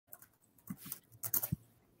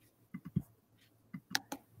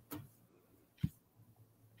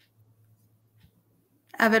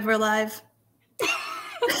Avid, we're live.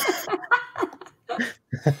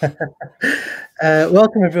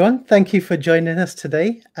 Welcome, everyone. Thank you for joining us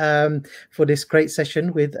today for this great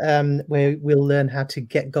session with where we'll learn how to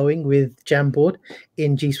get going with Jamboard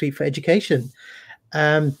in G Suite for Education.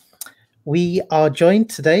 We are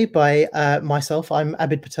joined today by myself. I'm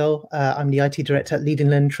Abid Patel. I'm the IT Director at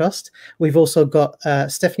Leading Learning Trust. We've also got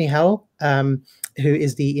Stephanie Howell, who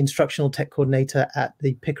is the Instructional Tech Coordinator at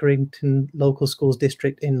the Pickerington Local Schools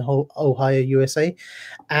District in Ohio, USA.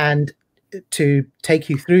 And to take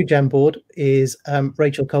you through Jamboard is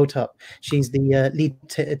Rachel Coathup. She's the lead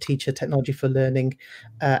teacher technology for learning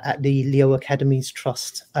at the Leo Academies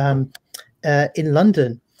Trust in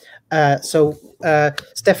London. So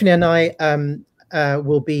Stephanie and I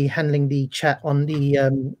will be handling the chat on the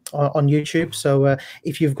on YouTube. So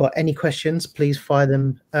if you've got any questions, please fire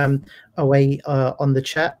them away on the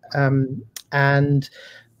chat. And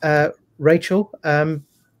Rachel,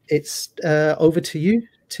 it's over to you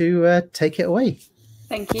to take it away.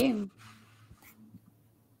 Thank you.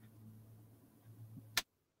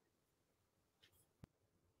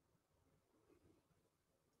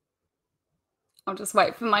 I'll just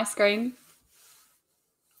wait for my screen.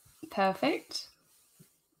 Perfect.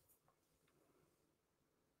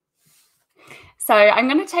 So I'm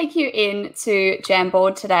going to take you into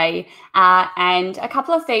Jamboard today, and a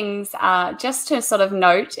couple of things just to sort of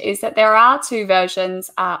note is that there are two versions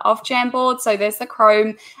of Jamboard. So there's the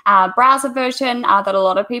Chrome browser version that a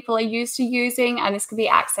lot of people are used to using, and this can be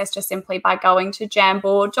accessed just simply by going to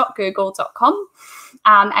jamboard.google.com.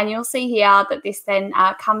 And you'll see here that this then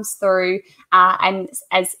comes through and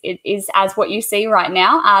as it is as what you see right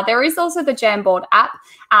now. There is also the Jamboard app,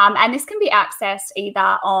 and this can be accessed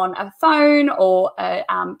either on a phone or a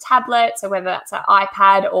tablet, so whether that's an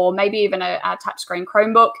iPad or maybe even a touchscreen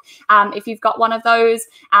Chromebook, if you've got one of those.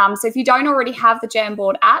 So if you don't already have the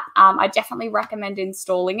Jamboard app, I definitely recommend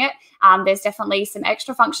installing it. There's definitely some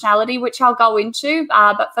extra functionality, which I'll go into,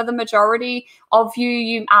 but for the majority of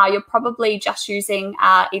you're probably just using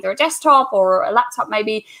either a desktop or a laptop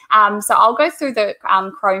maybe. So I'll go through the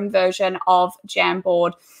Chrome version of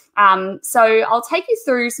Jamboard. So I'll take you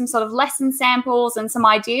through some sort of lesson samples and some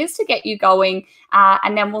ideas to get you going,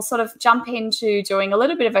 and then we'll sort of jump into doing a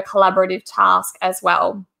little bit of a collaborative task as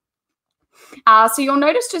well. So you'll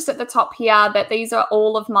notice just at the top here that these are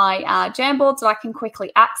all of my Jamboards that I can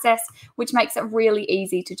quickly access, which makes it really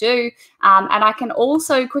easy to do. And I can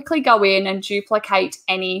also quickly go in and duplicate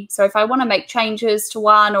any. So if I want to make changes to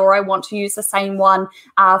one, or I want to use the same one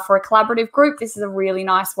for a collaborative group, this is a really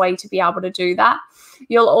nice way to be able to do that.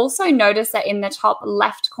 You'll also notice that in the top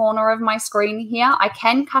left corner of my screen here, I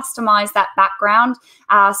can customize that background.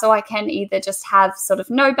 So I can either just have sort of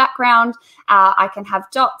no background, I can have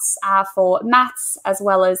dots for maths, as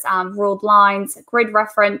well as ruled lines, grid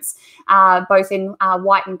reference, both in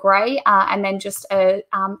white and grey, and then just a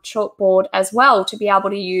chalkboard as well to be able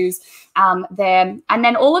to use there. And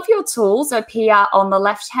then all of your tools appear on the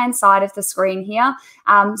left-hand side of the screen here.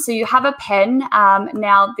 So you have a pen.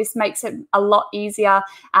 Now, this makes it a lot easier,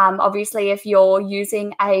 obviously, if you're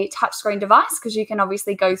using a touchscreen device, because you can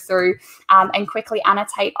obviously go through and quickly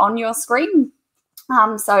annotate on your screen.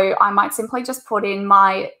 So I might simply just put in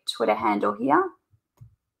my Twitter handle here,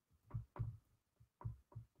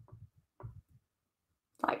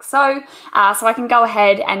 like so. So I can go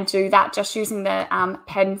ahead and do that just using the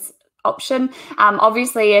pens option.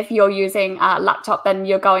 Obviously, if you're using a laptop, then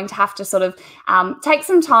you're going to have to sort of take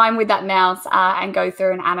some time with that mouse and go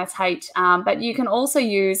through and annotate. But you can also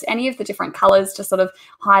use any of the different colors to sort of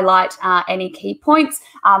highlight any key points.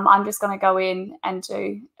 I'm just going to go in and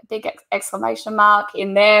do a big exclamation mark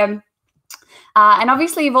in there. And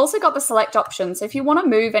obviously, you've also got the select option. So if you want to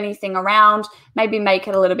move anything around, maybe make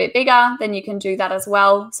it a little bit bigger, then you can do that as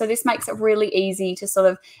well. So this makes it really easy to sort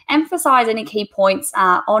of emphasize any key points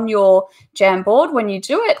on your Jamboard when you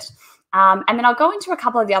do it. And then I'll go into a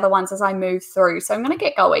couple of the other ones as I move through. So I'm going to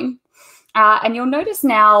get going. And you'll notice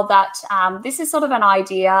now that this is sort of an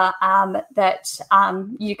idea that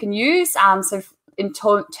you can use. So in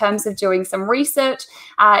terms of doing some research,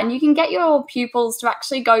 and you can get your pupils to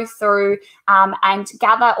actually go through and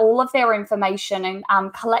gather all of their information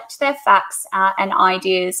and collect their facts and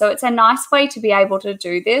ideas. So it's a nice way to be able to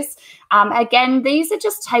do this. Again, these are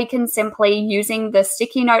just taken simply using the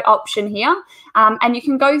sticky note option here, and you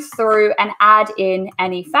can go through and add in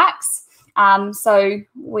any facts. So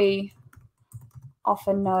we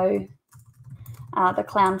often know the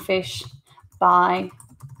clownfish by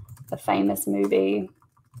the famous movie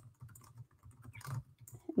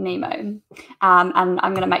Nemo. And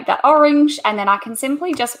I'm going to make that orange, and then I can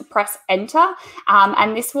simply just press enter,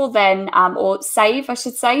 and this will then, or save, I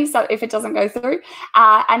should say, so if it doesn't go through,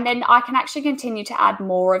 and then I can actually continue to add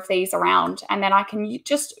more of these around, and then I can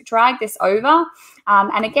just drag this over,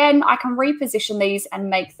 and again, I can reposition these and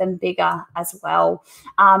make them bigger as well.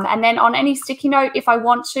 And then on any sticky note, if I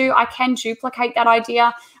want to, I can duplicate that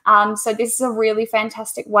idea. So this is a really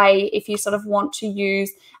fantastic way if you sort of want to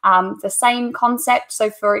use the same concept. So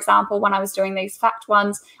for example, when I was doing these fact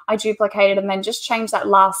ones, I duplicated and then just changed that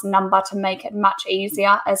last number to make it much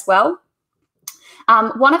easier as well.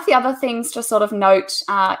 One of the other things to sort of note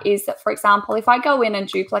is that, for example, if I go in and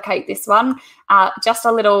duplicate this one, just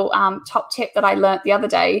a little top tip that I learned the other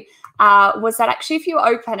day was that actually if you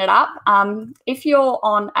open it up, if you're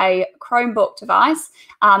on a Chromebook device,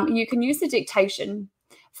 you can use the dictation.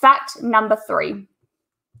 Fact number 3.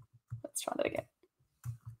 Let's try that again.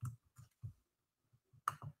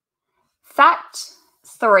 Fact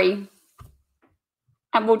 3.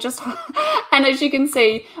 And we'll just, and as you can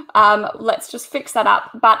see, let's just fix that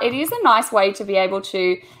up. But it is a nice way to be able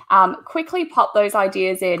to quickly pop those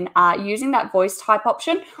ideas in using that voice type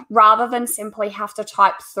option rather than simply have to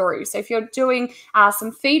type through. So if you're doing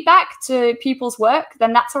some feedback to pupils' work,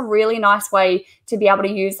 then that's a really nice way to be able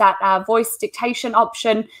to use that voice dictation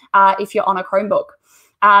option if you're on a Chromebook.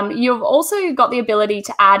 You've also got the ability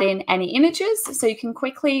to add in any images, so you can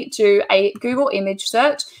quickly do a Google image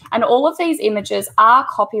search, and all of these images are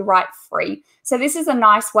copyright free. So this is a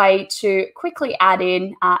nice way to quickly add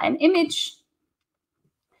in an image.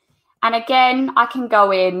 And again, I can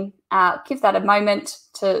go in, give that a moment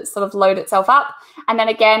to sort of load itself up. And then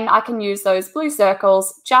again, I can use those blue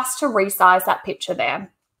circles just to resize that picture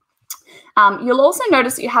there. You'll also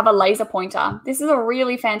notice that you have a laser pointer. This is a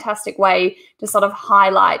really fantastic way to sort of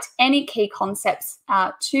highlight any key concepts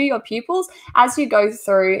to your pupils as you go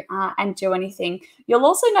through and do anything. You'll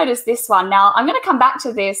also notice this one. Now, I'm going to come back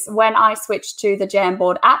to this when I switch to the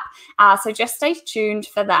Jamboard app, so just stay tuned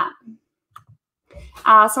for that.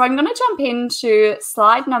 So I'm going to jump into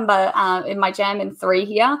slide number in my Jam in 3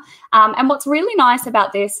 here. And what's really nice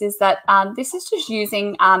about this is that this is just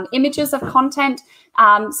using images of content.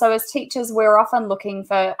 So as teachers, we're often looking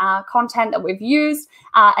for content that we've used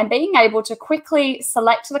and being able to quickly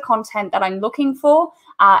select the content that I'm looking for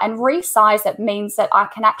and resize it means that I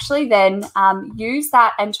can actually then use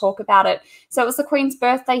that and talk about it. So it was the Queen's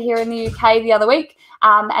birthday here in the UK the other week,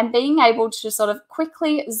 and being able to sort of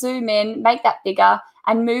quickly zoom in, make that bigger,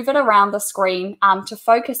 and move it around the screen to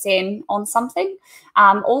focus in on something.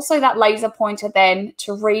 Also that laser pointer then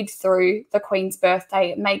to read through the Queen's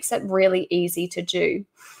birthday, it makes it really easy to do.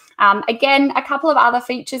 Again, a couple of other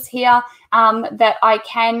features here that I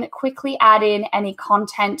can quickly add in any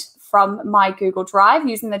content from my Google Drive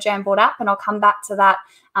using the Jamboard app, and I'll come back to that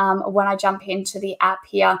when I jump into the app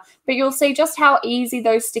here. But you'll see just how easy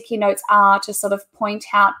those sticky notes are to sort of point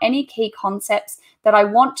out any key concepts that I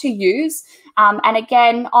want to use. And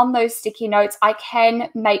again, on those sticky notes, I can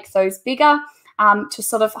make those bigger to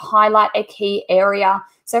sort of highlight a key area.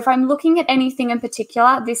 So if I'm looking at anything in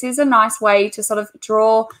particular, this is a nice way to sort of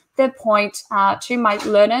draw the point to my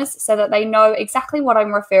learners so that they know exactly what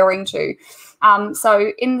I'm referring to.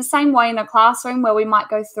 So in the same way in a classroom where we might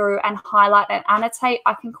go through and highlight and annotate,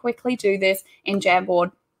 I can quickly do this in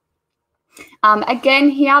Jamboard. Again,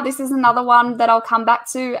 here, this is another one that I'll come back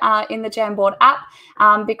to in the Jamboard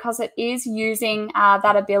app because it is using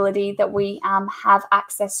that ability that we have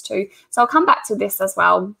access to. So I'll come back to this as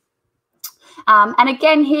well. And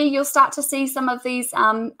again, here you'll start to see some of these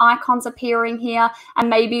icons appearing here, and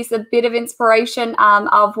maybe it's a bit of inspiration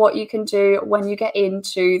of what you can do when you get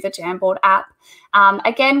into the Jamboard app.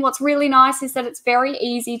 Again, what's really nice is that it's very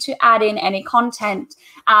easy to add in any content.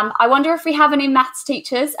 I wonder if we have any maths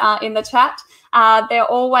teachers in the chat. They're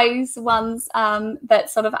always ones that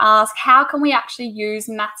sort of ask, how can we actually use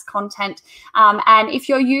maths content? And if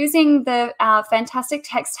you're using the fantastic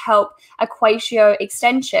text help Equatio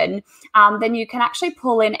extension, then you can actually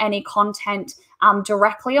pull in any content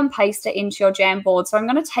directly and paste it into your Jamboard. So I'm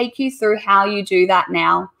going to take you through how you do that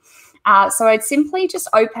now. So I'd simply just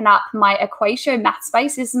open up my Equatio math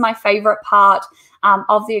space. This is my favorite part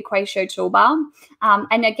of the Equatio toolbar.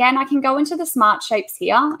 And again, I can go into the smart shapes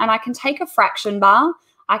here and I can take a fraction bar.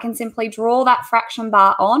 I can simply draw that fraction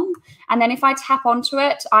bar on. And then if I tap onto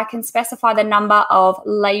it, I can specify the number of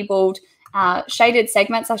labeled shaded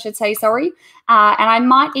segments, I should say, sorry. And I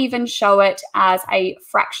might even show it as a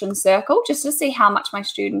fraction circle just to see how much my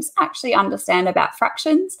students actually understand about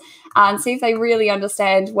fractions and see if they really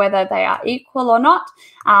understand whether they are equal or not.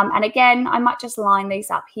 And again, I might just line these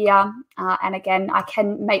up here. And again, I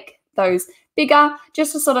can make those bigger,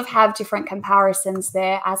 just to sort of have different comparisons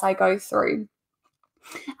there as I go through.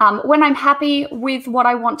 When I'm happy with what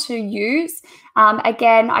I want to use,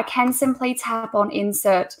 again, I can simply tap on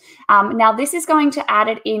Insert. Now, this is going to add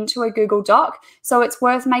it into a Google Doc, so it's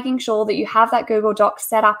worth making sure that you have that Google Doc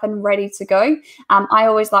set up and ready to go. I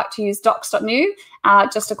always like to use docs.new,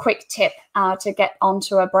 just a quick tip to get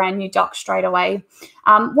onto a brand new doc straight away.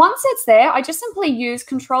 Once it's there, I just simply use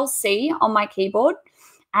Control-C on my keyboard,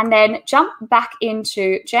 and then jump back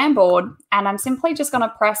into Jamboard, and I'm simply just going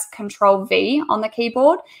to press Control-V on the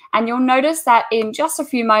keyboard, and you'll notice that in just a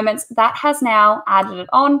few moments that has now added it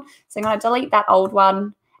on. So I'm going to delete that old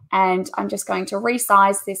one, and I'm just going to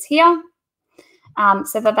resize this here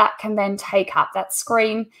so that that can then take up that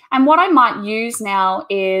screen. And what I might use now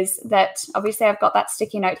is that obviously I've got that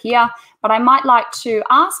sticky note here, but I might like to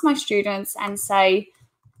ask my students and say,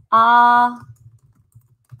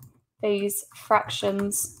 these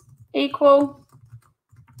fractions equal?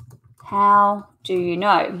 How do you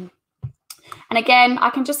know? And again, I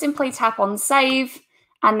can just simply tap on Save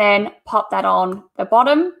and then pop that on the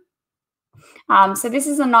bottom. So this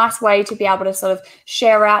is a nice way to be able to sort of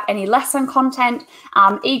share out any lesson content.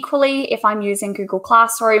 Equally, if I'm using Google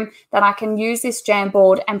Classroom, then I can use this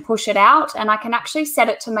Jamboard and push it out, and I can actually set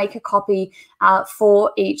it to make a copy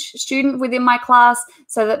for each student within my class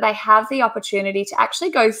so that they have the opportunity to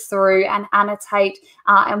actually go through and annotate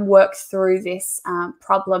and work through this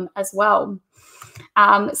problem as well.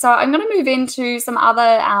 So I'm going to move into some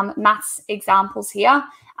other maths examples here.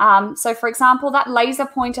 So for example, that laser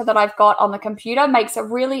pointer that I've got on the computer makes it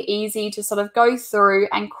really easy to sort of go through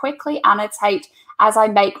and quickly annotate as I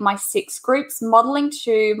make my 6 groups, modeling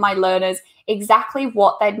to my learners exactly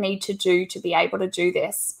what they'd need to do to be able to do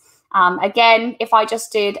this. Again, if I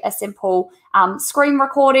just did a simple screen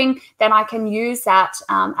recording, then I can use that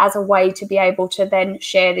as a way to be able to then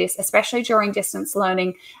share this, especially during distance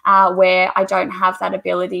learning where I don't have that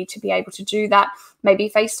ability to be able to do that. Maybe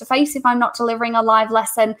face-to-face if I'm not delivering a live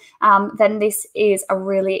lesson, then this is a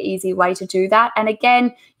really easy way to do that. And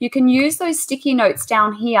again, you can use those sticky notes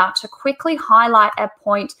down here to quickly highlight a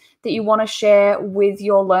point that you want to share with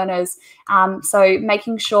your learners. So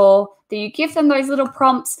making sure that you give them those little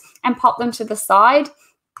prompts and pop them to the side.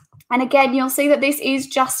 And again, you'll see that this is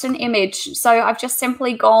just an image. So I've just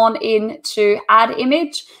simply gone into Add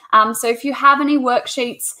Image. So if you have any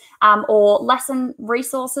worksheets or lesson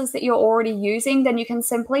resources that you're already using, then you can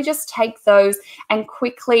simply just take those and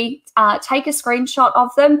quickly take a screenshot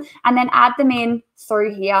of them and then add them in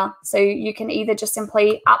through here. So you can either just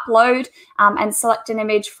simply upload and select an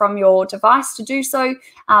image from your device to do so,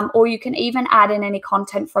 or you can even add in any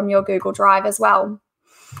content from your Google Drive as well.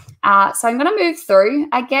 So I'm going to move through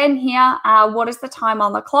again here. What is the time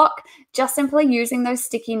on the clock? Just simply using those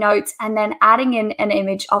sticky notes and then adding in an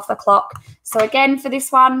image of the clock. So again, for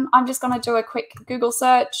this one, I'm just going to do a quick Google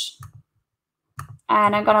search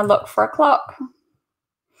and I'm going to look for a clock.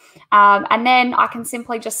 And then I can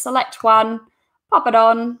simply just select one, pop it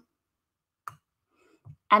on.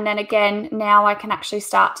 And then again, now I can actually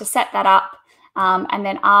start to set that up and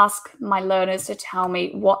then ask my learners to tell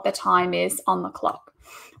me what the time is on the clock.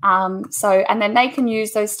 And then they can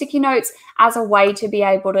use those sticky notes as a way to be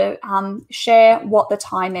able to share what the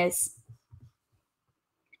time is.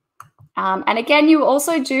 And again, you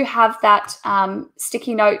also do have that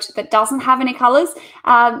sticky note that doesn't have any colors.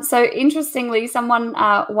 So interestingly, someone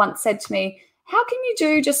once said to me, how can you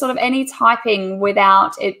do just sort of any typing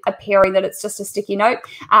without it appearing that it's just a sticky note?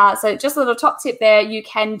 So just a little top tip there, you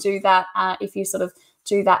can do that if you sort of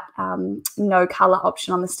do that no color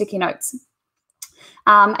option on the sticky notes.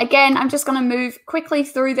 Again, I'm just going to move quickly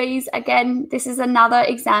through these. Again, this is another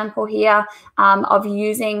example here of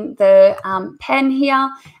using the pen here.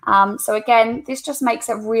 So again, this just makes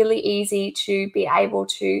it really easy to be able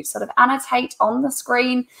to sort of annotate on the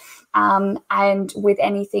screen and with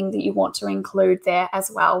anything that you want to include there as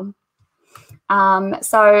well.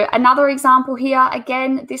 So another example here,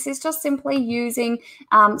 again, this is just simply using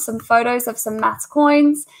some photos of some maths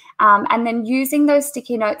coins and then using those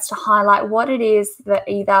sticky notes to highlight what it is that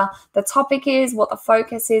either the topic is, what the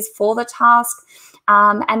focus is for the task,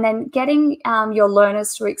 and then getting your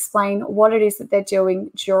learners to explain what it is that they're doing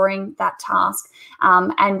during that task.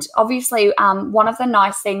 And obviously, one of the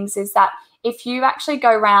nice things is that if you actually go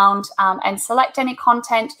around and select any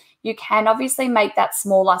content, you can obviously make that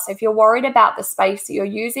smaller. So if you're worried about the space that you're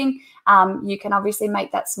using, you can obviously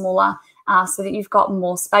make that smaller so that you've got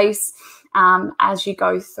more space as you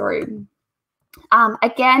go through.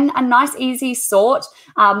 Again, a nice easy sort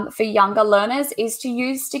for younger learners is to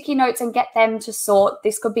use sticky notes and get them to sort.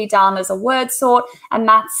 This could be done as a word sort, a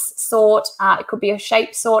maths sort, it could be a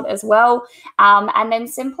shape sort as well. And then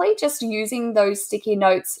simply just using those sticky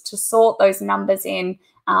notes to sort those numbers in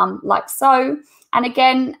like so. And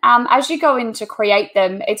again, as you go in to create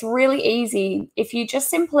them, it's really easy if you just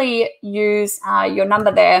simply use your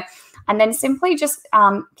number there and then simply just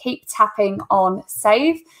keep tapping on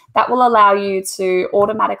save. That will allow you to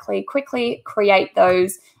automatically quickly create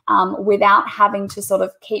those without having to sort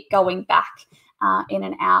of keep going back in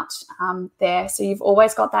and out there. So you've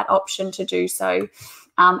always got that option to do so.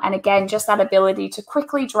 And again, just that ability to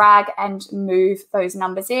quickly drag and move those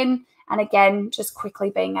numbers in. And again, just quickly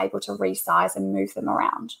being able to resize and move them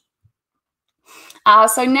around.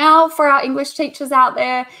 So now for our English teachers out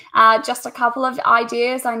there, just a couple of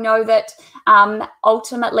ideas. I know that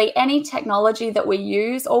ultimately any technology that we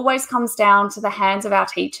use always comes down to the hands of our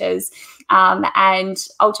teachers. And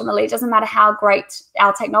ultimately, it doesn't matter how great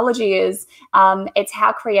our technology is, it's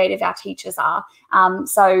how creative our teachers are.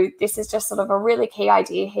 So this is just sort of a really key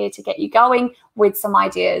idea here to get you going with some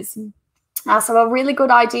ideas. So a really good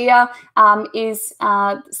idea is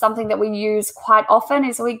something that we use quite often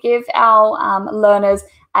is we give our learners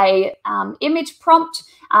a image prompt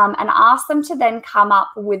and ask them to then come up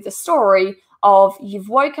with the story of you've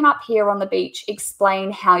woken up here on the beach,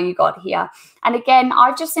 explain how you got here. And again,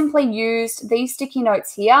 I've just simply used these sticky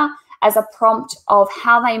notes here as a prompt of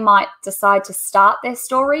how they might decide to start their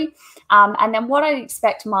story. And then what I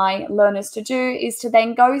expect my learners to do is to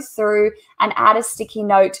then go through and add a sticky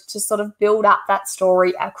note to sort of build up that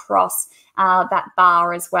story across that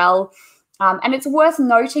bar as well. And it's worth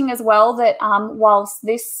noting as well that whilst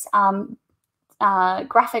this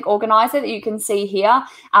graphic organizer that you can see here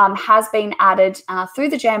has been added through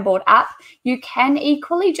the Jamboard app, you can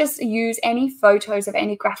equally just use any photos of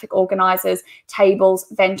any graphic organizers, tables,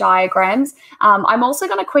 Venn diagrams. I'm also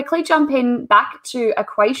going to quickly jump in back to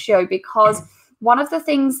Equatio because one of the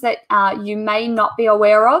things that you may not be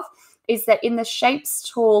aware of is that in the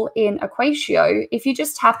Shapes tool in Equatio, if you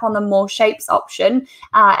just tap on the More Shapes option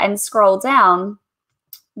and scroll down,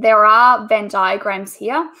 there are Venn diagrams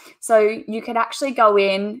here. So you can actually go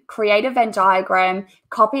in, create a Venn diagram,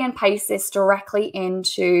 copy and paste this directly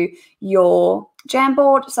into your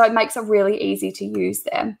Jamboard. So it makes it really easy to use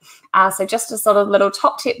there. So just a sort of little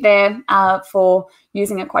top tip there for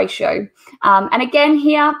using Equatio. And again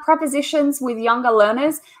here, prepositions with younger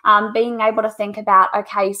learners, being able to think about,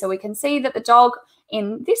 okay, so we can see that the dog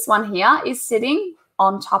in this one here is sitting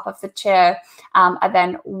on top of the chair. And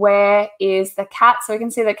then where is the cat? So we can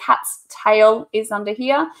see the cat's tail is under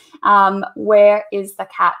here. Where is the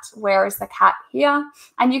cat? Where is the cat here?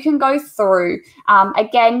 And you can go through.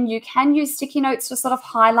 Again, you can use sticky notes to sort of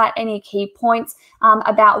highlight any key points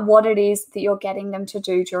about what it is that you're getting them to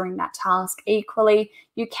do during that task. Equally,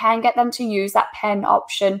 you can get them to use that pen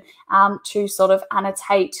option to sort of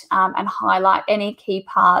annotate and highlight any key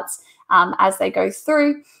parts as they go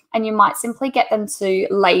through. And you might simply get them to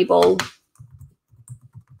label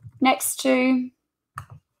next to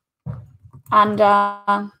and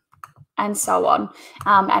so on.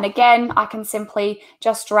 And again, I can simply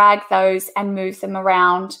just drag those and move them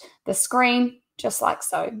around the screen just like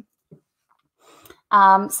so.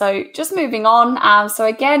 So just moving on. So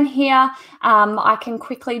again here, I can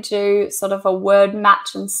quickly do sort of a word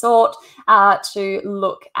match and sort to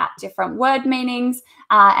look at different word meanings.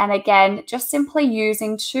 And again, just simply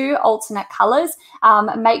using two alternate colors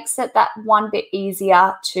makes it that one bit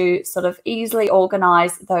easier to sort of easily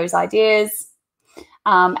organize those ideas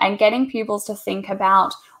and getting pupils to think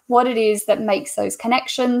about what it is that makes those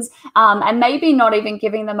connections and maybe not even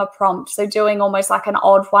giving them a prompt. So doing almost like an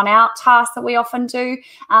odd one out task that we often do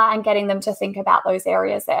and getting them to think about those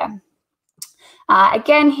areas there.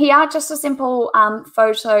 Again, here, just a simple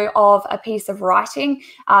photo of a piece of writing.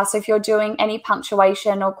 So if you're doing any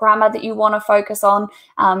punctuation or grammar that you want to focus on,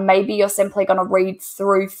 maybe you're simply going to read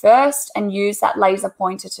through first and use that laser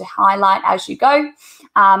pointer to highlight as you go.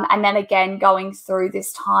 And then again, going through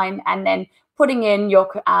this time and then putting in your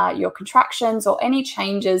contractions or any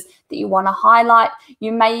changes that you want to highlight.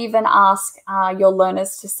 You may even ask your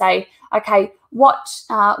learners to say, okay, what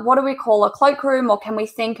do we call a cloakroom, or can we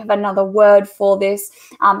think of another word for this?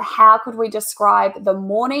 How could we describe the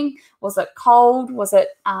morning? Was it cold? Was it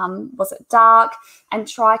dark? And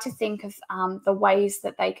try to think of the ways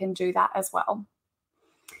that they can do that as well.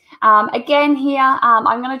 Again here,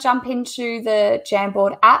 I'm going to jump into the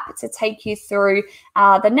Jamboard app to take you through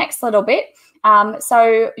the next little bit.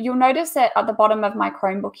 So you'll notice that at the bottom of my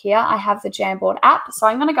Chromebook here, I have the Jamboard app. So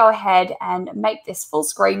I'm going to go ahead and make this full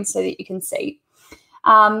screen so that you can see.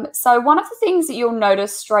 So one of the things that you'll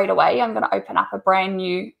notice straight away, I'm going to open up a brand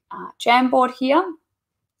new Jamboard here.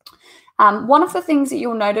 One of the things that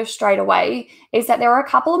you'll notice straight away is that there are a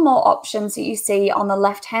couple of more options that you see on the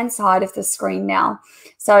left-hand side of the screen now.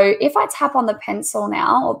 So if I tap on the pencil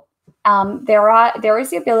now, there is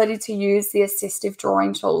the ability to use the assistive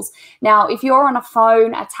drawing tools. Now, if you're on a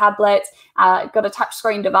phone, a tablet, got a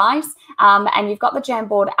touchscreen device, and you've got the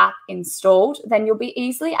Jamboard app installed, then you'll be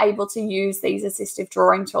easily able to use these assistive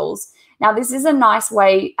drawing tools. Now, this is a nice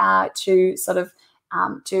way to sort of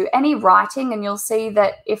do any writing, and you'll see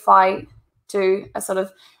that if I do a sort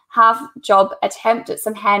of half job attempt at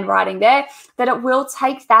some handwriting there, that it will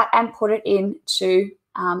take that and put it into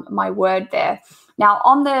my word there. Now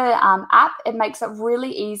on the app, it makes it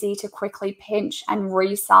really easy to quickly pinch and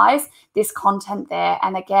resize this content there.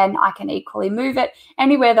 And again, I can equally move it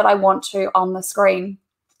anywhere that I want to on the screen.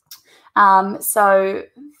 So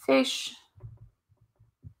fish.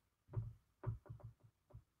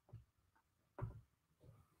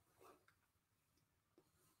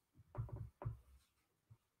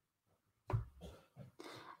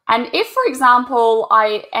 And if, for example,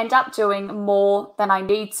 I end up doing more than I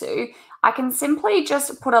need to, I can simply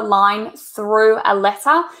just put a line through a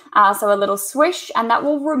letter, so a little swish, and that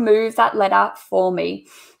will remove that letter for me.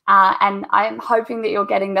 And I'm hoping that you're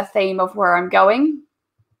getting the theme of where I'm going.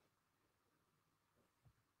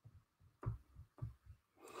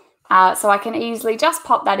 So I can easily just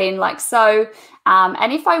pop that in like so.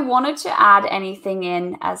 And if I wanted to add anything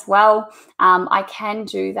in as well, I can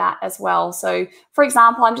do that as well. So for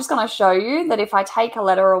example, I'm just going to show you that if I take a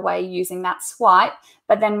letter away using that swipe,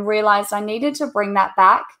 but then realized I needed to bring that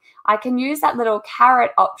back, I can use that little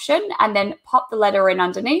caret option and then pop the letter in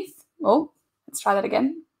underneath. Oh, let's try that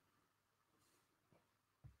again.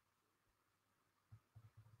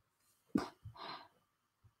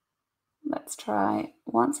 Let's try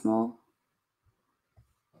once more.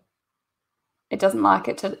 It doesn't like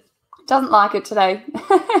it today.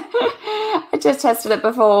 I just tested it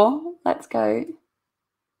before. Let's go.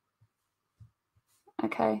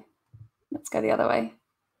 Okay, let's go the other way.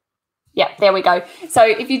 Yeah, there we go. So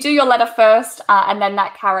if you do your letter first and then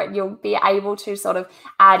that caret, you'll be able to sort of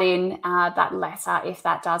add in that letter if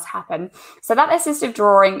that does happen. So that assistive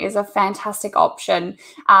drawing is a fantastic option.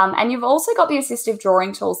 And you've also got the assistive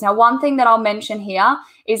drawing tools. Now, one thing that I'll mention here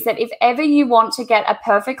is that if ever you want to get a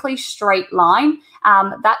perfectly straight line,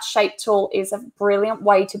 that shape tool is a brilliant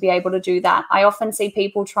way to be able to do that. I often see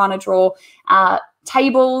people trying to draw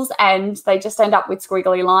tables and they just end up with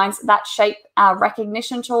squiggly lines. That shape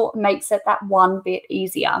recognition tool makes it that one bit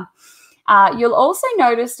easier. You'll also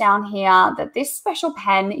notice down here that this special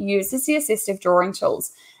pen uses the assistive drawing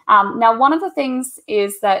tools. Now, one of the things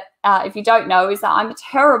is that, if you don't know, is that I'm a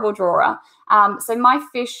terrible drawer. So my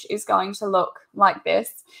fish is going to look like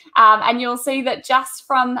this. And you'll see that just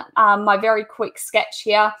from my very quick sketch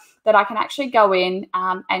here, that I can actually go in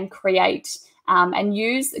and create and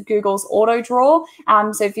use Google's Auto Draw.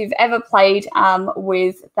 So if you've ever played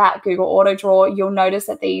with that Google Auto Draw, you'll notice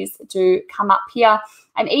that these do come up here.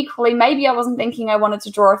 And equally, maybe I wasn't thinking I wanted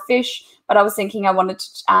to draw a fish, but I was thinking I wanted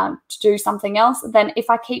to do something else. Then if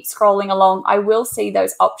I keep scrolling along, I will see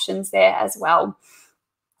those options there as well.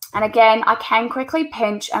 And again, I can quickly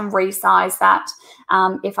pinch and resize that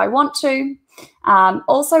if I want to.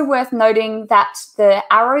 Also worth noting that the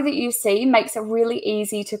arrow that you see makes it really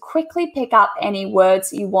easy to quickly pick up any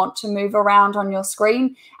words you want to move around on your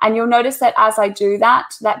screen. And you'll notice that as I do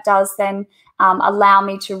that, that does then allow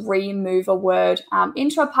me to remove a word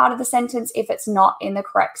into a part of the sentence if it's not in the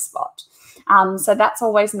correct spot. So that's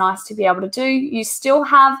always nice to be able to do. You still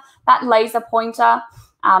have that laser pointer,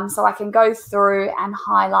 so I can go through and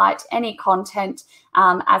highlight any content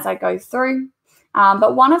as I go through.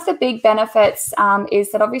 But one of the big benefits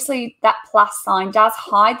is that obviously that plus sign does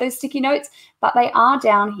hide those sticky notes, but they are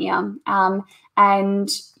down here.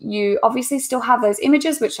 And you obviously still have those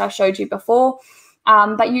images, which I showed you before.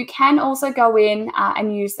 But you can also go in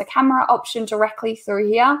and use the camera option directly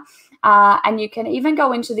through here. And you can even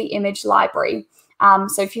go into the image library.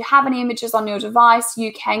 So if you have any images on your device,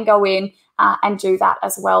 you can go in and do that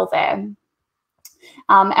as well there.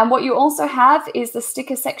 And what you also have is the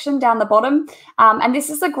sticker section down the bottom. And this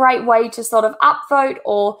is a great way to sort of upvote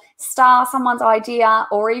or star someone's idea,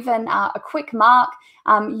 or even a quick mark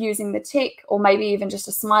using the tick, or maybe even just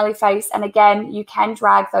a smiley face. And again, you can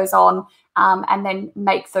drag those on and then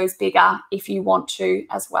make those bigger if you want to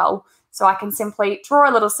as well. So I can simply draw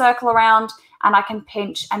a little circle around and I can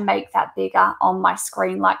pinch and make that bigger on my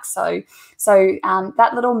screen like so. So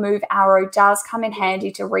that little move arrow does come in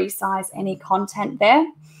handy to resize any content there.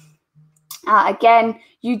 Again,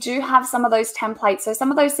 you do have some of those templates. So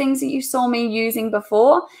some of those things that you saw me using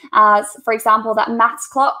before, for example, that maths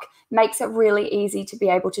clock makes it really easy to be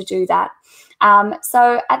able to do that.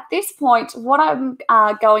 So at this point, what I'm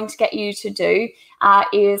going to get you to do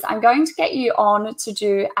is I'm going to get you on to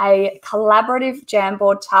do a collaborative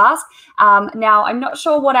Jamboard task. Now, I'm not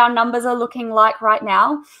sure what our numbers are looking like right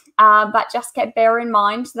now, but just bear in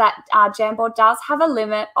mind that Jamboard does have a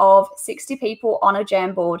limit of 60 people on a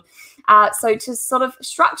Jamboard. So to sort of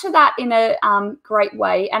structure that in a great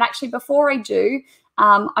way, and actually before I do,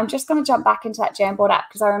 I'm just going to jump back into that Jamboard app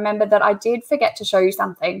because I remember that I did forget to show you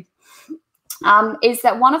something. Is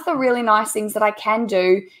that one of the really nice things that I can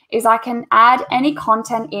do is I can add any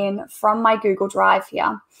content in from my Google Drive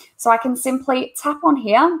here. So I can simply tap on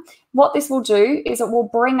here. What this will do is it will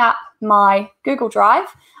bring up my Google Drive,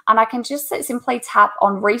 and I can just simply tap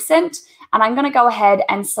on recent, and I'm going to go ahead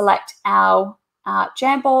and select our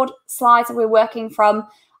Jamboard slides that we're working from.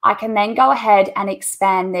 I can then go ahead and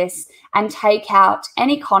expand this and take out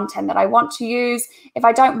any content that I want to use. If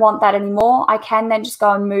I don't want that anymore, I can then just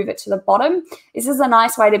go and move it to the bottom. This is a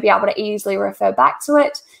nice way to be able to easily refer back to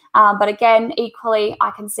it. But again, equally, I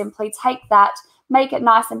can simply take that, make it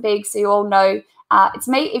nice and big so you all know it's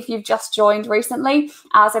me if you've just joined recently.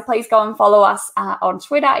 So please go and follow us on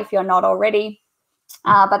Twitter if you're not already.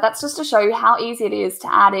 But that's just to show you how easy it is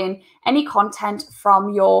to add in any content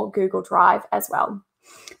from your Google Drive as well.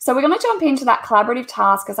 So we're going to jump into that collaborative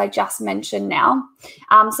task as I just mentioned now.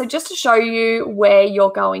 So just to show you where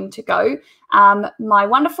you're going to go, my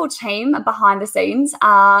wonderful team behind the scenes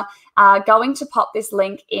are going to pop this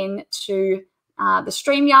link into the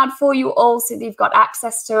StreamYard for you all so that you've got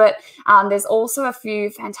access to it. There's also a few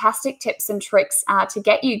fantastic tips and tricks to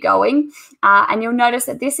get you going. And you'll notice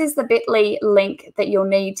that this is the bit.ly link that you'll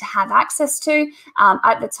need to have access to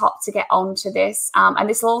at the top to get onto this. And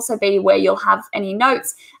this will also be where you'll have any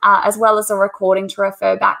notes as well as a recording to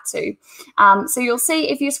refer back to. So you'll see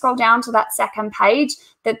if you scroll down to that second page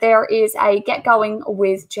that there is a get going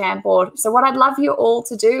with Jamboard. So what I'd love you all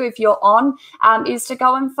to do if you're on is to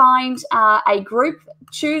go and find a group,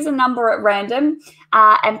 choose a number at random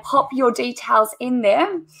and pop your details in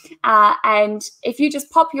there. And if you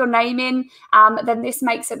just pop your name in, then this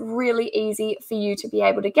makes it really easy for you to be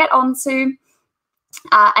able to get onto.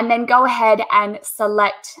 And then go ahead and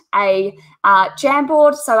select a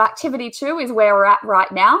Jamboard. So activity 2 is where we're at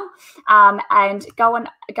right now. And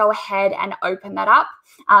go ahead and open that up.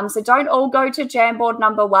 So don't all go to Jamboard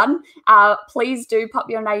number 1. Please do pop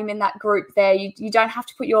your name in that group there. You don't have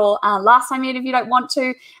to put your last name in if you don't want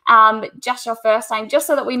to, just your first name, just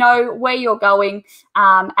so that we know where you're going.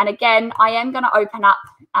 And again, I am going to open up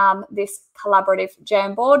this collaborative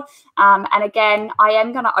Jamboard. And again, I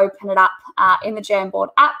am going to open it up in the Jamboard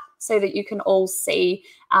app so that you can all see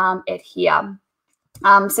it here.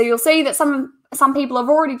 So you'll see that some people have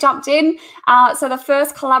already jumped in. So the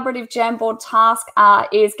first collaborative Jamboard task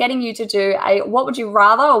is getting you to do a what would you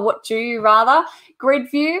rather or what do you rather grid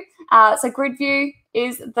view. So grid view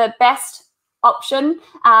is the best option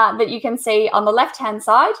that you can see on the left-hand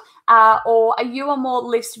side, or are you a more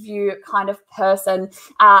list view kind of person?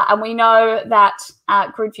 And we know that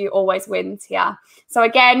grid view always wins here. So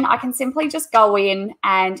again, I can simply just go in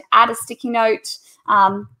and add a sticky note,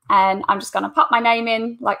 and I'm just going to pop my name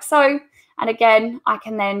in like so. And again, I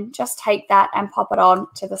can then just take that and pop it on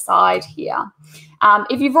to the side here.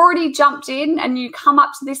 If you've already jumped in and you come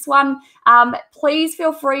up to this one, please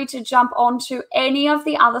feel free to jump onto any of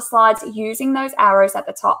the other slides using those arrows at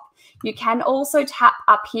the top. You can also tap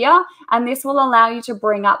up here, and this will allow you to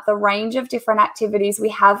bring up the range of different activities we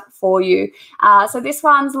have for you. So this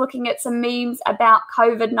one's looking at some memes about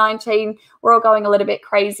COVID-19. We're all going a little bit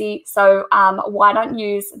crazy. So why don't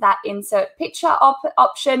use that insert picture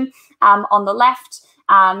option on the left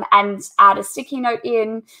and add a sticky note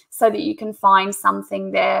in so that you can find something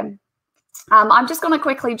there. I'm just going to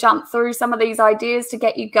quickly jump through some of these ideas to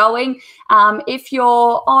get you going. If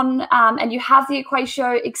you're on and you have the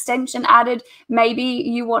Equatio extension added, maybe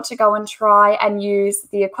you want to go and try and use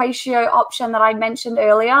the Equatio option that I mentioned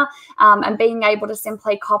earlier, and being able to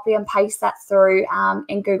simply copy and paste that through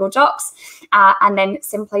in Google Docs, and then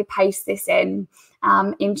simply paste this in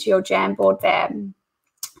into your Jamboard there.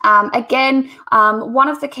 Again, one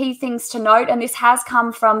of the key things to note, and this has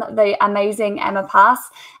come from the amazing Emma Pass,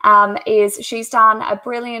 is she's done a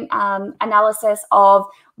brilliant analysis of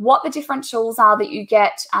what the different tools are that you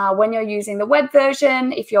get when you're using the web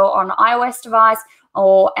version, if you're on an iOS device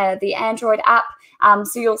or the Android app.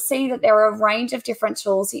 So you'll see that there are a range of different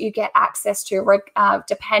tools that you get access to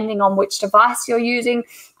depending on which device you're using.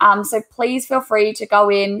 So please feel free to go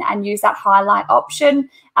in and use that highlight option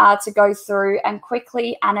to go through and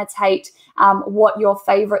quickly annotate what your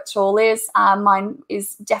favorite tool is. Mine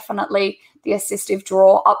is definitely the assistive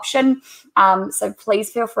draw option. So please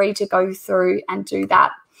feel free to go through and do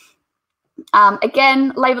that.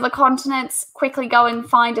 Again, label the continents, quickly go and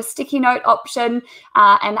find a sticky note option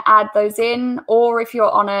and add those in. Or if you're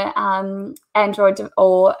on a Android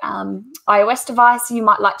or iOS device, you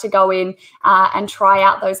might like to go in and try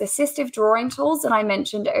out those assistive drawing tools that I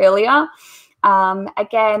mentioned earlier.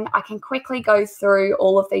 Again, I can quickly go through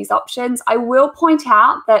all of these options. I will point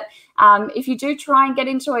out that if you do try and get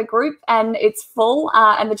into a group and it's full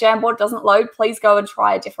and the Jamboard doesn't load, please go and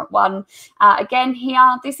try a different one. Again, here,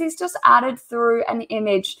 this is just added through an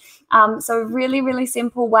image. So a really, really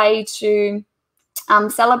simple way to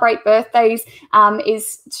celebrate birthdays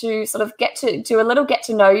is to sort of get to do a little get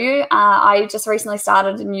to know you. I just recently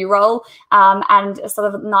started a new role, and a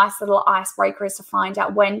sort of nice little icebreaker is to find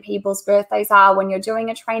out when people's birthdays are when you're doing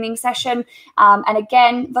a training session. And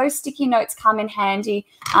again, those sticky notes come in handy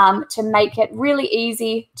to make it really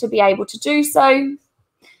easy to be able to do so.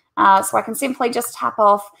 So I can simply just tap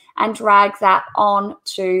off and drag that on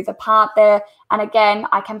to the part there. And again,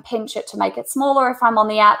 I can pinch it to make it smaller if I'm on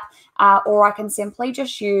the app, or I can simply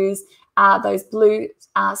just use those blue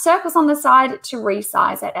circles on the side to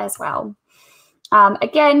resize it as well.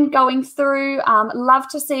 Again, going through, love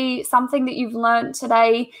to see something that you've learned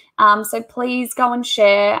today. So please go and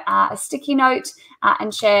share a sticky note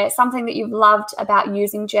and share something that you've loved about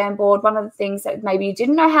using Jamboard, one of the things that maybe you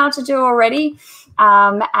didn't know how to do already,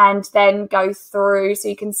 and then go through. So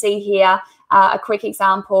you can see here a quick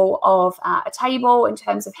example of a table in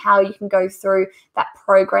terms of how you can go through that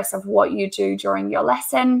progress of what you do during your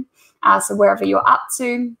lesson. So wherever you're up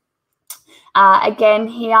to. Again,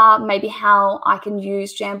 here, maybe how I can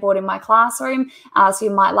use Jamboard in my classroom. So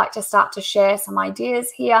you might like to start to share some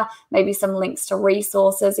ideas here, maybe some links to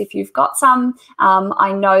resources if you've got some.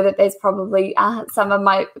 I know that there's probably some of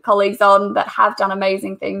my colleagues on that have done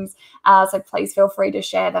amazing things, so please feel free to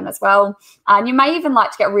share them as well. And you may even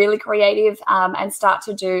like to get really creative and start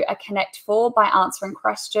to do a Connect 4 by answering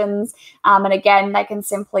questions. And again, they can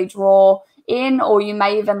simply draw in, or you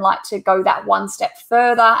may even like to go that one step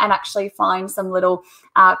further and actually find some little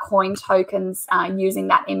coin tokens using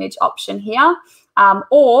that image option here.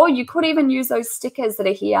 Or you could even use those stickers that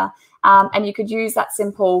are here, and you could use that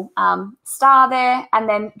simple star there and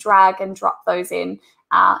then drag and drop those in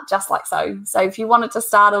just like so. So if you wanted to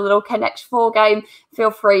start a little Connect 4 game,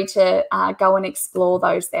 feel free to go and explore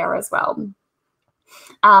those there as well.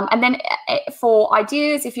 And then for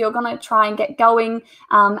ideas, if you're going to try and get going,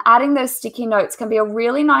 adding those sticky notes can be a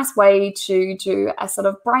really nice way to do a sort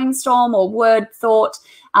of brainstorm or word thought,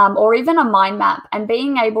 or even a mind map, and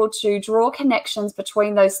being able to draw connections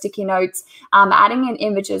between those sticky notes, adding in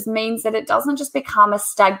images means that it doesn't just become a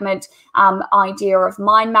stagnant idea of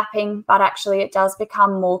mind mapping, but actually it does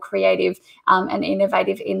become more creative and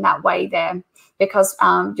innovative in that way there. Because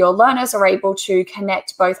your learners are able to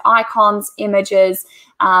connect both icons, images,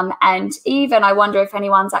 and even I wonder if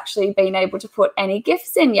anyone's actually been able to put any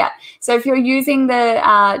GIFs in yet. So if you're using the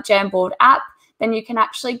Jamboard app, then you can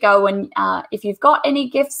actually go and if you've got any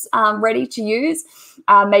GIFs ready to use,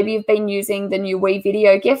 maybe you've been using the new Wii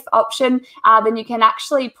Video GIF option, then you can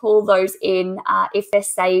actually pull those in if they're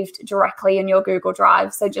saved directly in your Google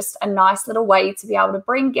Drive. So just a nice little way to be able to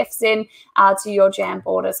bring GIFs in to your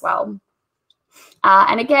Jamboard as well.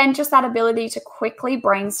 And again, just that ability to quickly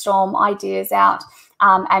brainstorm ideas out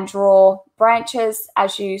and draw branches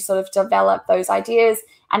as you sort of develop those ideas.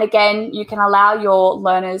 And again, you can allow your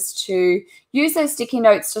learners to use those sticky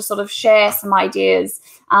notes to sort of share some ideas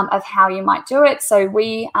of how you might do it. So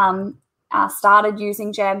we started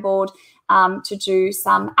using Jamboard to do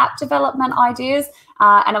some app development ideas.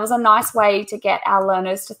 And it was a nice way to get our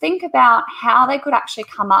learners to think about how they could actually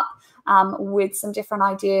come up with some different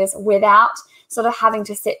ideas without sort of having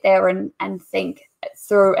to sit there and think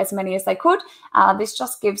through as many as they could. This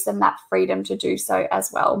just gives them that freedom to do so as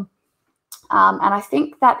well. And I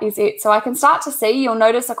think that is it. So I can start to see, you'll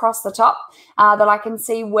notice across the top that I can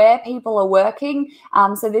see where people are working.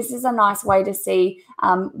 So this is a nice way to see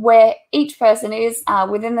where each person is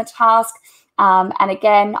within the task. And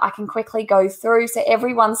again, I can quickly go through. So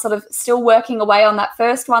everyone's sort of still working away on that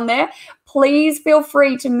first one there. Please feel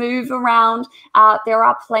free to move around. There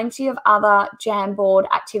are plenty of other Jamboard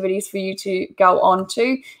activities for you to go on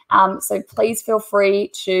to. So please feel free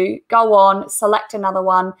to go on, select another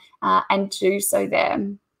one, and do so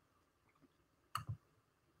there.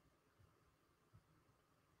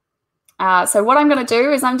 So what I'm going to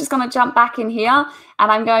do is I'm just going to jump back in here and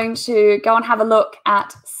I'm going to go and have a look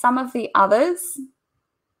at some of the others.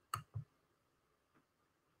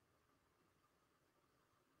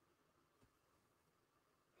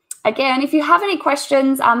 Again, if you have any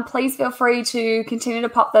questions, please feel free to continue to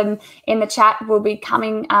pop them in the chat. We'll be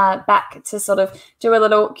coming back to sort of do a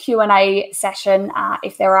little Q&A session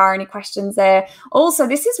if there are any questions there. Also,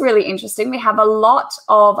 this is really interesting. We have a lot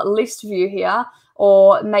of list view here,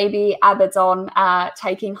 or maybe Abed's on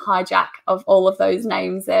taking hijack of all of those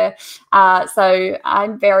names there. So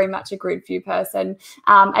I'm very much a grid view person.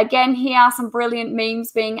 Again, here are some brilliant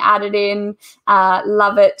memes being added in.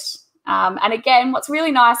 Love it. And again, what's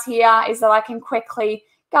really nice here is that I can quickly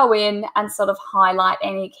go in and sort of highlight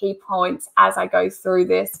any key points as I go through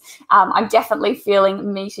this. I'm definitely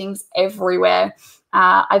feeling meetings everywhere.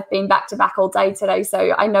 I've been back to back all day today,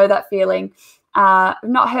 so I know that feeling. I've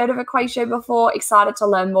not heard of Equatio before, excited to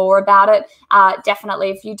learn more about it. Definitely,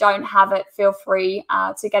 if you don't have it, feel free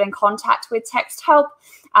to get in contact with Text Help.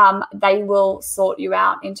 They will sort you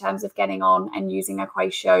out in terms of getting on and using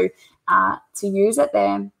Equatio to use it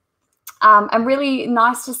there. And really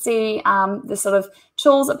nice to see the sort of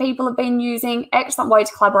tools that people have been using. Excellent way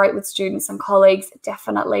to collaborate with students and colleagues.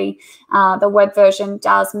 Definitely the web version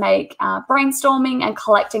does make brainstorming and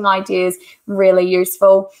collecting ideas really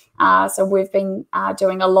useful. So we've been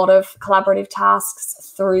doing a lot of collaborative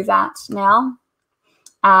tasks through that now.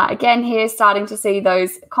 Again, here starting to see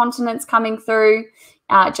those continents coming through,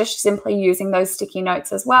 just simply using those sticky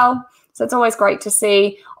notes as well. So it's always great to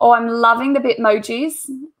see. Oh, I'm loving the Bitmojis.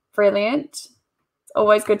 Brilliant. It's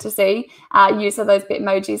always good to see use of those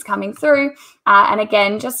Bitmojis coming through. And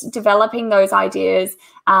again, just developing those ideas.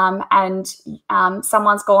 And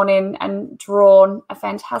someone's gone in and drawn a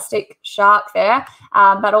fantastic shark there.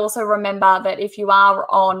 But also remember that if you are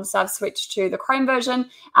on, so I've switched to the Chrome version,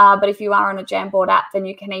 but if you are on a Jamboard app, then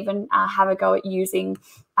you can even have a go at using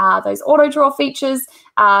those auto draw features.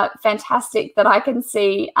 Fantastic that I can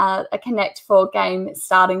see a Connect 4 game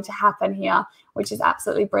starting to happen here, which is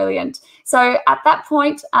absolutely brilliant. So at that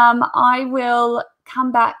point, I will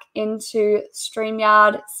come back into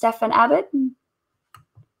StreamYard. Stefan Abed.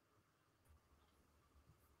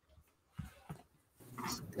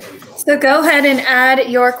 So go ahead and add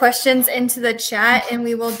your questions into the chat, and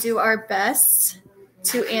we will do our best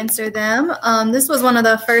to answer them. This was one of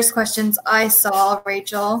the first questions I saw,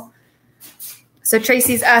 Rachel. So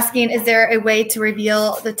Tracy's asking, is there a way to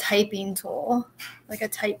reveal the typing tool, like a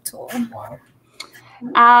type tool?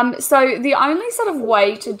 So the only sort of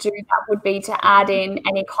way to do that would be to add in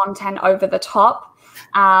any content over the top.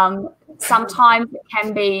 Sometimes it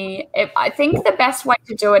can be, I think the best way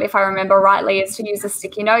to do it, if I remember rightly, is to use a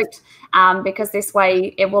sticky note, because this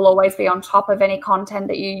way it will always be on top of any content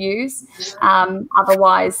that you use.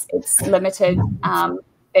 Otherwise, it's limited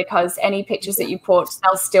because any pictures that you put,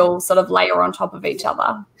 they'll still sort of layer on top of each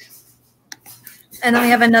other. And then we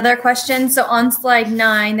have another question. So on slide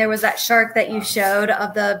 9, there was that shark that you showed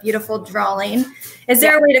of the beautiful drawing. Is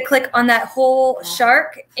there a way to click on that whole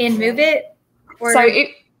shark and move it? Or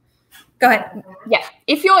go ahead. Yeah,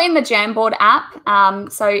 if you're in the Jamboard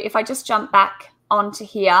app, so if I just jump back onto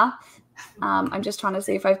here, I'm just trying to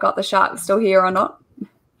see if I've got the shark still here or not.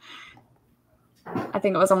 I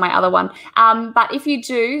think it was on my other one. But if you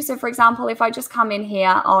do, so for example, if I just come in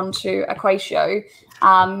here onto Equatio,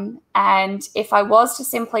 and if I was to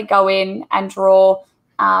simply go in and draw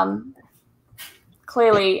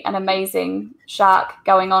clearly an amazing shark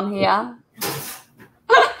going on here,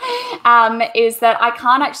 is that I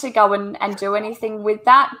can't actually go in and do anything with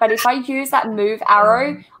that. But if I use that move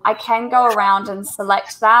arrow, I can go around and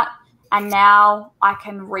select that. And now I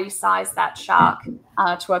can resize that shark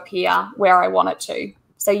to appear where I want it to.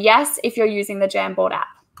 So yes, if you're using the Jamboard app.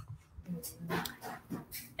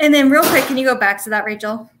 And then real quick, can you go back to that,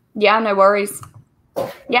 Rachel? Yeah, no worries.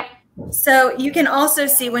 Yep. So you can also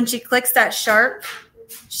see when she clicks that shark,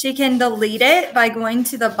 she can delete it by going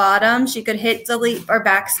to the bottom. She could hit delete or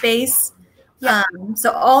backspace. Yeah.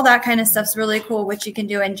 So all that kind of stuff's really cool, which you can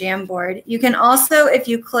do in Jamboard. You can also, if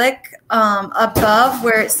you click above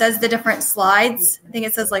where it says the different slides, I think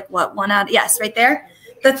it says like what, one out, yes, right there.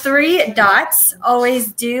 The 3 dots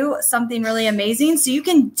always do something really amazing. So you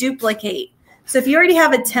can duplicate. So if you already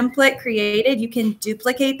have a template created, you can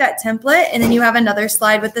duplicate that template, and then you have another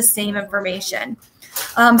slide with the same information.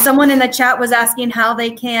 Someone in the chat was asking how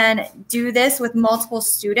they can do this with multiple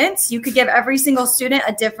students. You could give every single student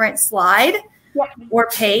a different slide or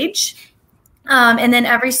page. And then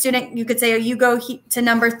every student, you could say, oh, you go to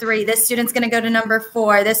number 3. This student's going to go to number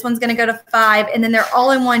 4. This one's going to go to 5. And then they're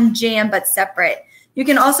all in one jam, but separate. You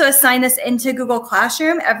can also assign this into Google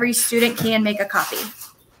Classroom. Every student can make a copy.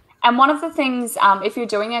 And one of the things, if you're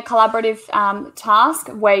doing a collaborative task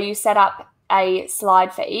where you set up a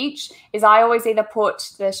slide for each is I always either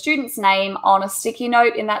put the student's name on a sticky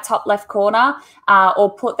note in that top left corner,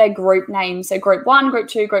 or put their group name. So group 1, group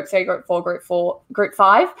 2, group 3, group 4, group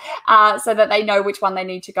 5, so that they know which one they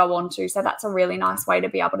need to go on to. So that's a really nice way to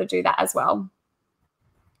be able to do that as well.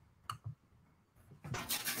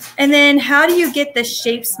 And then how do you get the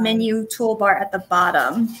shapes menu toolbar at the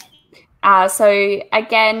bottom? So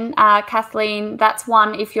again, Kathleen, that's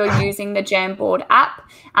one if you're using the Jamboard app.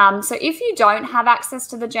 So if you don't have access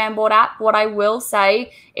to the Jamboard app, what I will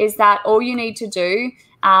say is that all you need to do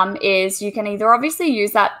is you can either obviously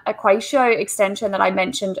use that Equatio extension that I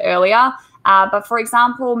mentioned earlier, but for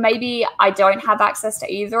example, maybe I don't have access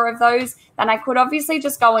to either of those, then I could obviously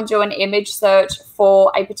just go and do an image search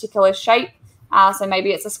for a particular shape. So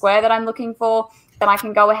maybe it's a square that I'm looking for. Then I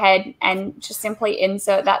can go ahead and just simply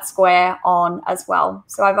insert that square on as well.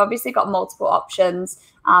 So I've obviously got multiple options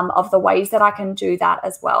of the ways that I can do that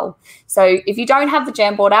as well. So if you don't have the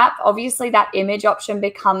Jamboard app, obviously that image option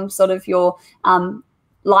becomes sort of your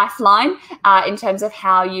lifeline in terms of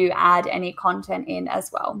how you add any content in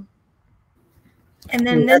as well. And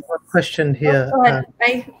then this question here.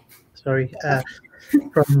 Sorry.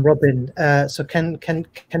 From Robin. So can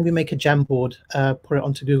we make a Jamboard, put it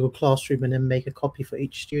onto Google Classroom, and then make a copy for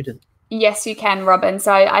each student? Yes, you can, Robin.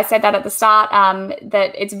 So I said that at the start,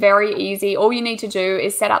 that it's very easy. All you need to do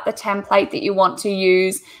is set up the template that you want to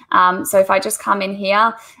use. So if I just come in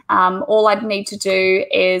here, all I'd need to do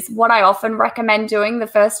is what I often recommend doing the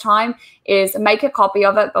first time is make a copy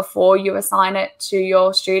of it before you assign it to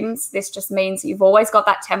your students. This just means you've always got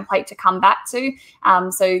that template to come back to.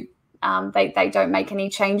 They don't make any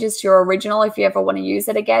changes to your original if you ever want to use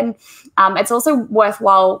it again. It's also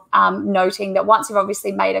worthwhile noting that once you've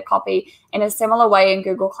obviously made a copy, in a similar way in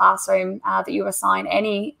Google Classroom that you assign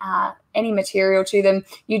any material to them,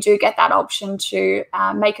 you do get that option to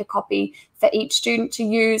make a copy for each student to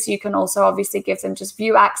use. You can also obviously give them just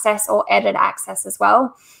view access or edit access as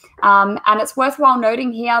well. And it's worthwhile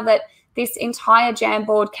noting here that this entire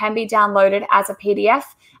Jamboard can be downloaded as a PDF.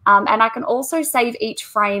 And I can also save each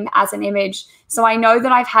frame as an image. So I know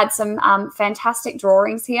that I've had some fantastic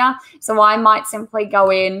drawings here. So I might simply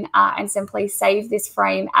go in and simply save this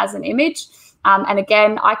frame as an image. And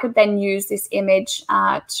again, I could then use this image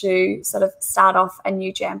to sort of start off a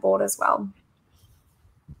new Jamboard as well.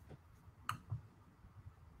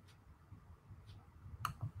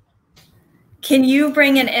 Can you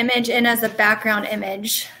bring an image in as a background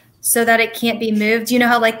image so that it can't be moved? You know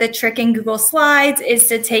how like the trick in Google Slides is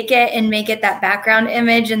to take it and make it that background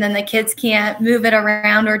image, and then the kids can't move it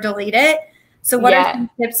around or delete it. So what are some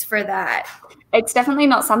tips for that? It's definitely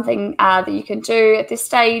not something that you can do at this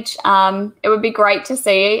stage. It would be great to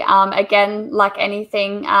see. Again, like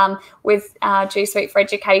anything with G Suite for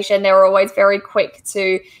Education, they're always very quick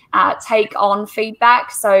to take on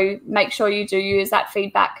feedback. So make sure you do use that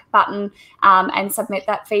feedback button and submit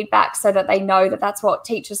that feedback so that they know that that's what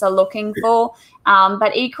teachers are looking for.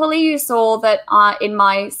 But equally, you saw that in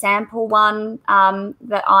my sample one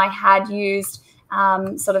that I had used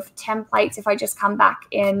sort of templates. If I just come back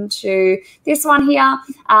into this one here,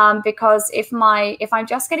 because if I'm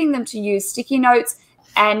just getting them to use sticky notes,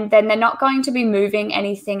 and then they're not going to be moving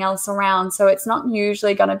anything else around, so it's not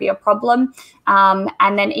usually going to be a problem.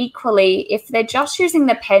 And then equally, if they're just using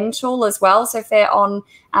the pen tool as well, so if they're on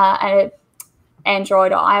an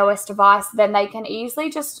Android or iOS device, then they can easily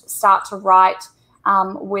just start to write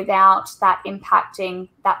without that impacting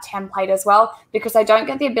that template as well, because they don't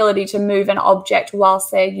get the ability to move an object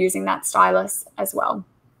whilst they're using that stylus as well.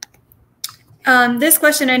 This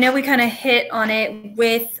question, I know we kind of hit on it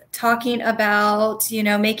with talking about, you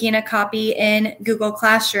know, making a copy in Google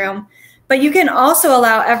Classroom, but you can also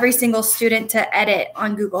allow every single student to edit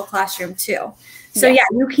on Google Classroom too. So yeah,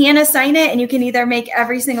 you can assign it, and you can either make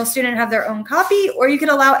every single student have their own copy, or you could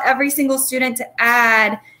allow every single student to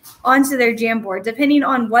add onto their Jamboard, depending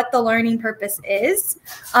on what the learning purpose is.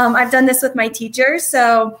 I've done this with my teachers.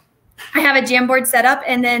 So I have a Jamboard set up,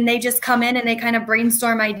 and then they just come in and they kind of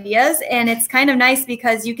brainstorm ideas. And it's kind of nice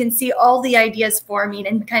because you can see all the ideas forming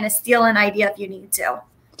and kind of steal an idea if you need to.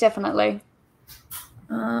 Definitely.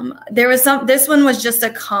 There was this one was just a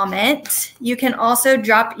comment. You can also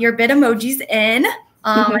drop your Bitmojis in.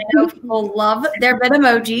 I know people love their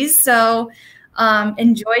Bitmojis, so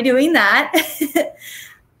enjoy doing that.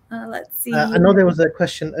 Let's see. I know there was a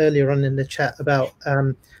question earlier on in the chat about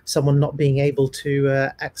someone not being able to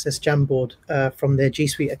access Jamboard from their G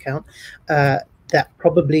Suite account. That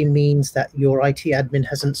probably means that your IT admin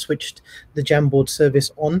hasn't switched the Jamboard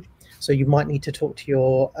service on. So you might need to talk to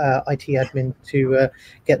your IT admin to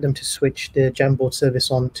get them to switch the Jamboard service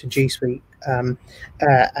on to G Suite.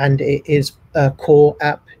 And it is core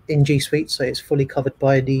app in G Suite, so it's fully covered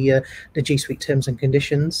by the G Suite terms and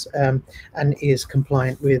conditions, and is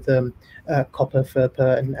compliant with COPPA,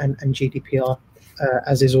 FERPA, and GDPR,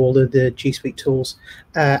 as is all of the G Suite tools.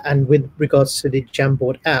 And with regards to the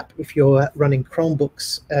Jamboard app, if you're running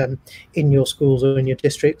Chromebooks in your schools or in your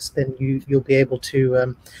districts, then you'll be able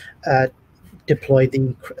to deploy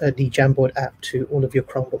the Jamboard app to all of your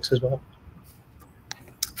Chromebooks as well.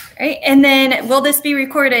 Right. And then will this be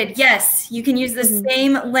recorded? Yes, you can use the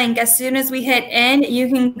same link. As soon as we hit end, you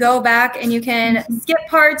can go back and you can skip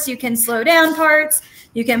parts, you can slow down parts,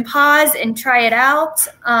 you can pause and try it out.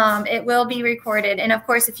 It will be recorded. And of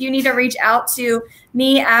course, if you need to reach out to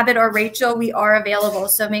me, Abid, or Rachel, we are available.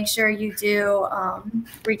 So make sure you do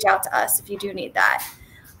reach out to us if you do need that.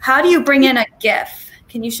 How do you bring in a GIF?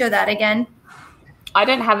 Can you show that again? I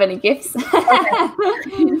don't have any GIFs.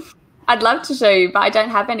 Okay. I'd love to show you, but I don't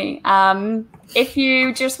have any. If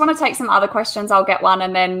you just want to take some other questions, I'll get one,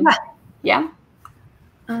 and then, yeah.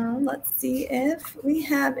 Let's see if we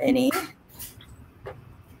have any.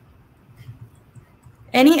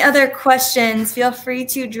 Any other questions, feel free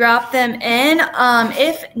to drop them in.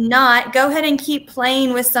 If not, go ahead and keep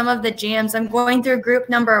playing with some of the jams. I'm going through group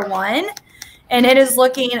number 1, and it is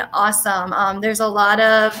looking awesome. There's a lot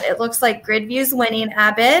of, it looks like grid views winning,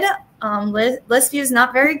 Abid. List views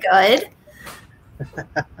not very good.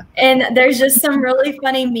 And there's just some really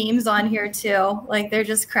funny memes on here too. Like they're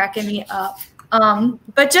just cracking me up.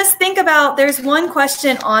 But just think about, there's one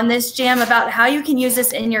question on this jam about how you can use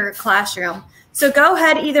this in your classroom. So go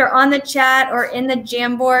ahead, either on the chat or in the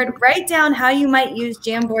Jamboard, write down how you might use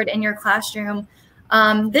Jamboard in your classroom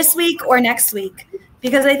this week or next week,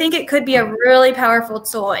 because I think it could be a really powerful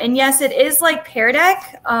tool. And yes, it is like Pear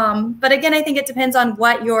Deck, but again, I think it depends on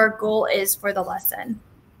what your goal is for the lesson.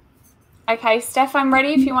 Okay, Steph, I'm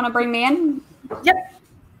ready if you want to bring me in. Yep.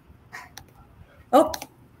 Oh,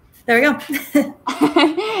 there we go.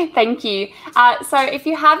 Thank you. So if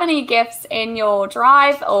you have any GIFs in your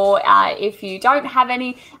drive, or if you don't have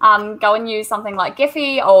any, go and use something like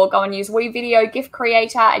Giphy, or go and use WeVideo GIF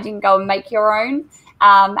Creator, and you can go and make your own.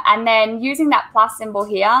 And then using that plus symbol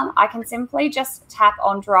here, I can simply just tap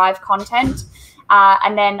on Drive Content.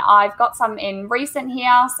 And then I've got some in recent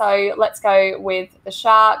here. So let's go with the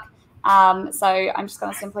shark. So I'm just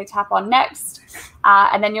going to simply tap on Next.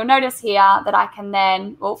 And then you'll notice here that I can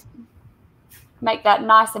then make that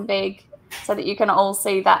nice and big so that you can all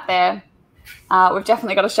see that there. We've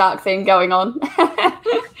definitely got a shark theme going on.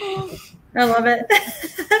 I love it.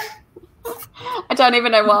 I don't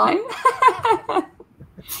even know why.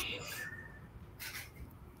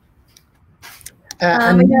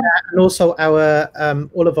 And also our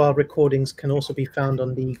all of our recordings can also be found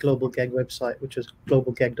on the Global GEG website, which is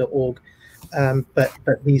globalgeg.org. But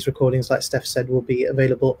these recordings, like Steph said, will be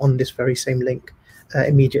available on this very same link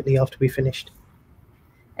immediately after we finished.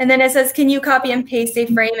 And then it says, can you copy and paste a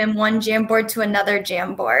frame in one Jamboard to another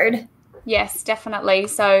Jamboard? Yes, definitely.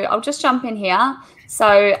 So I'll just jump in here.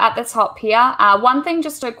 So at the top here, one thing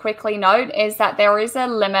just to quickly note is that there is a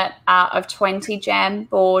limit of 20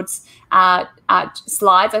 Jamboards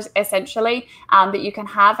slides, essentially, that you can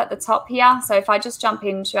have at the top here. So if I just jump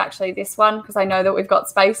into actually this one, because I know that we've got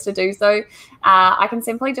space to do so, I can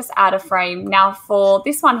simply just add a frame. Now for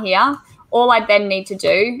this one here, all I then need to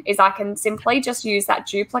do is I can simply just use that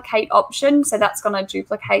duplicate option. So that's going to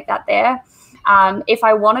duplicate that there. If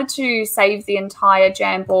I wanted to save the entire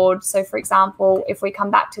Jamboard, so for example, if we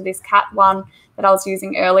come back to this cat one that I was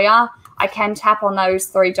using earlier, I can tap on those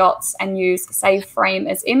 3 dots and use Save Frame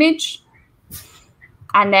as Image.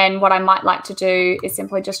 And then what I might like to do is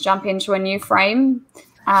simply just jump into a new frame.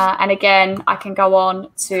 And again, I can go on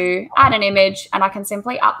to add an image, and I can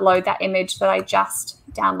simply upload that image that I just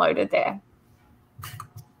downloaded there,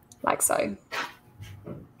 like so.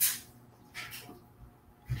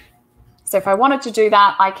 So if I wanted to do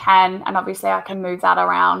that, I can, and obviously I can move that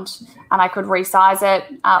around, and I could resize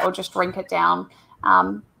it or just shrink it down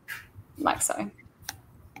like so.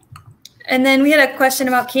 And then we had a question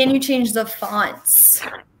about, can you change the fonts?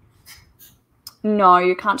 No,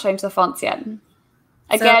 you can't change the fonts yet.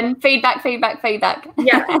 Again, so, feedback.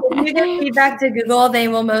 Yeah, if you give feedback to Google, they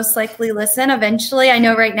will most likely listen eventually. I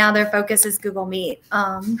know right now their focus is Google Meet.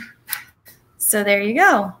 So there you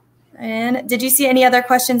go. And did you see any other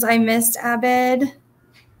questions I missed, Abid?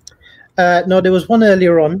 No, there was one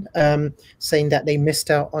earlier on saying that they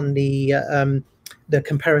missed out on the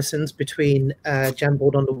comparisons between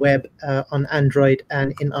Jamboard on the web, on Android,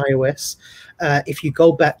 and in iOS. If you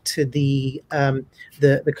go back to the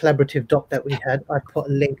collaborative doc that we had, I put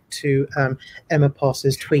a link to Emma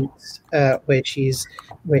Pars's tweets where she's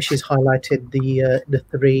highlighted the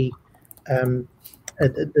 3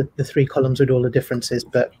 the 3 columns with all the differences,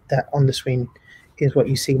 but that on the screen is what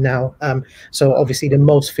you see now. So obviously the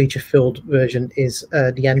most feature-filled version is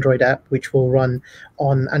the Android app, which will run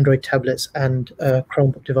on Android tablets and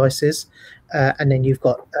Chromebook devices. And then you've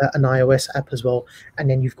got an iOS app as well. And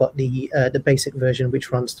then you've got the basic version,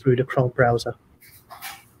 which runs through the Chrome browser.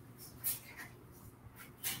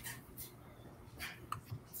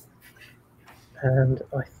 And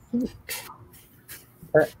I think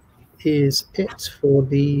that is it for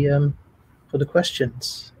the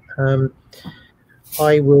questions.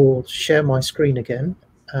 I will share my screen again.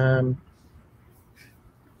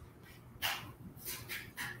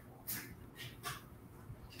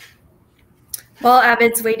 While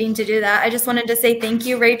Abed's waiting to do that, I just wanted to say thank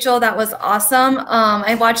you, Rachel. That was awesome.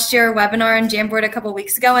 I watched your webinar on Jamboard a couple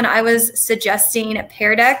weeks ago, and I was suggesting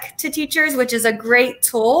Pear Deck to teachers, which is a great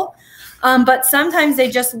tool. But sometimes they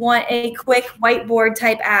just want a quick whiteboard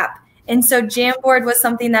type app. And so Jamboard was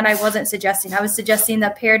something that I wasn't suggesting. I was suggesting the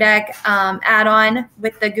Pear Deck add-on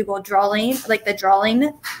with the Google Drawing, like the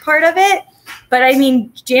drawing part of it. But I mean,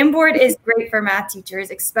 Jamboard is great for math teachers,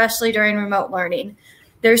 especially during remote learning.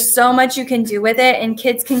 There's so much you can do with it, and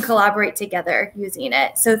kids can collaborate together using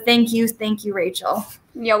it. So thank you, Rachel.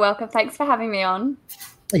 You're welcome. Thanks for having me on.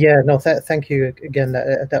 Yeah, no, thank you again.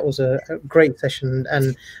 That was a great session,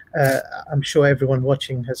 and I'm sure everyone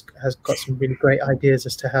watching has got some really great ideas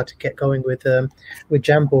as to how to get going with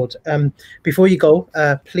Jamboard. Before you go,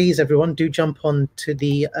 please, everyone, do jump on to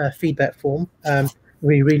the feedback form.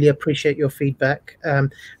 We really appreciate your feedback,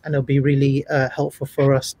 and it'll be really helpful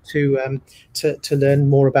for us to learn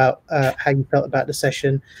more about how you felt about the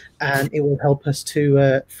session, and it will help us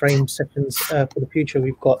to frame sessions for the future.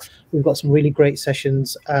 We've got some really great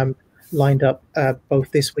sessions lined up both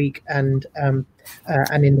this week and in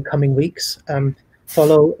the coming weeks.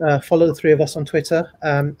 Follow the 3 of us on Twitter,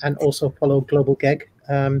 and also follow Global GEG,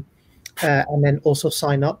 and then also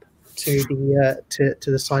sign up to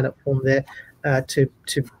the sign up form there. To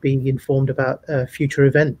be informed about future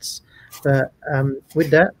events. But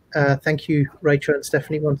with that, thank you, Rachel and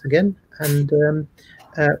Stephanie, once again, and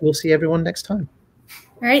we'll see everyone next time.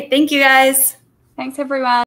 All right, thank you, guys. Thanks, everyone.